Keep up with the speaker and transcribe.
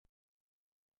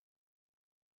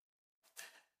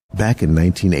Back in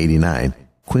 1989,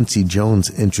 Quincy Jones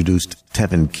introduced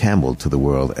Tevin Campbell to the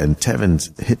world, and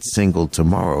Tevin's hit single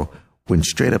Tomorrow went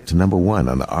straight up to number 1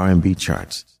 on the R&B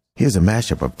charts. Here's a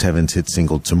mashup of Tevin's hit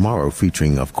single Tomorrow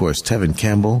featuring, of course, Tevin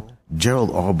Campbell, Gerald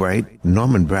Albright,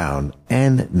 Norman Brown,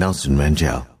 and Nelson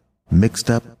Rangel. Mixed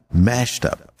up, mashed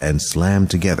up, and slammed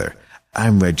together.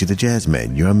 I'm Reggie the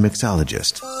Jazzman, your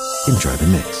mixologist. Enjoy the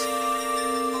mix.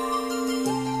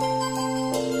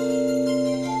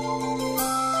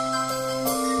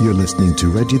 You're listening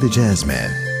to Reggie the Jazzman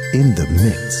in the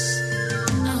mix.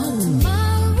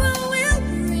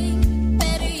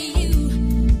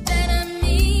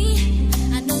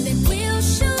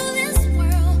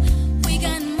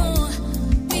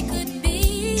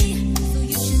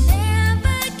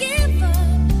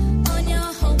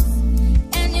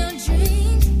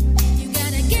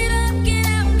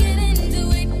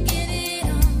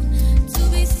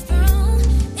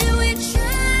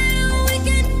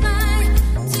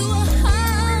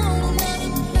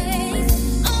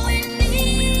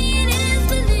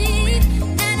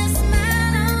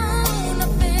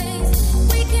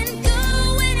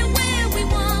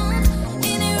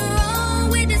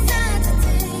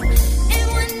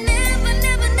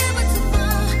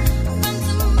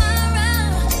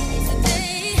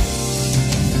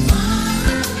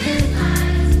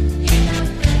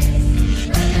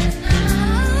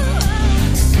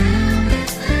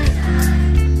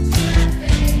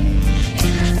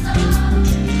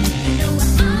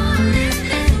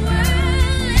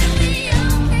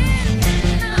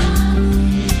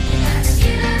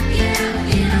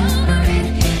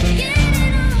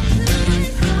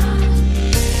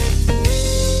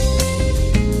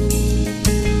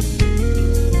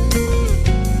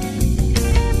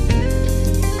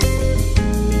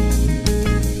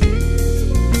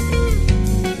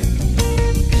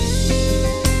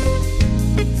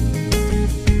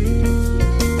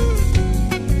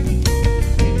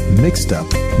 Mixed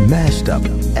up, mashed up,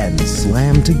 and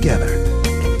slammed together.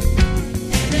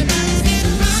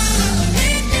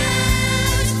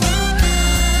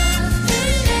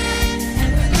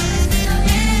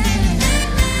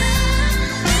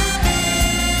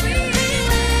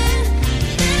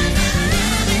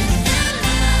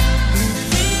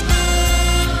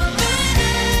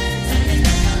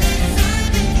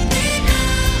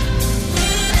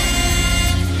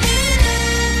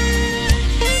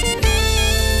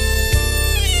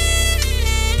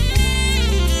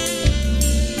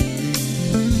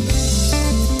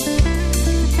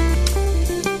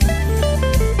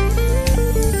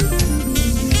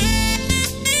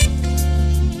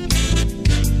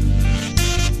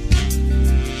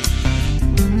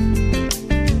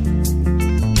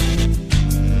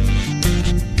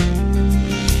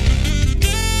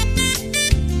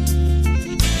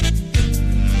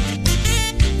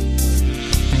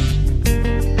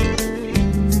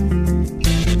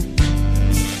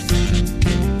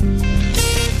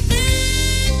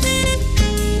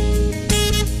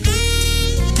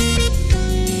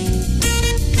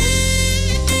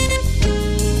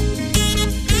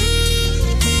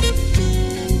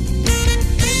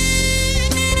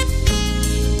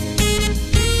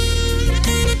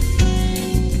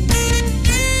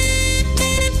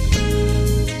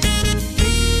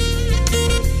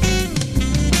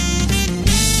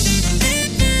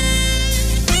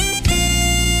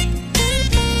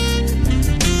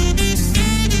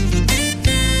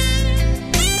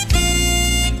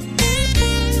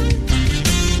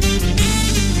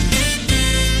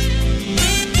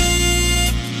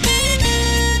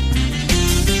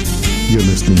 You're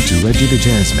listening to Reggie the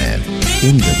Jazzman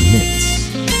in the mix.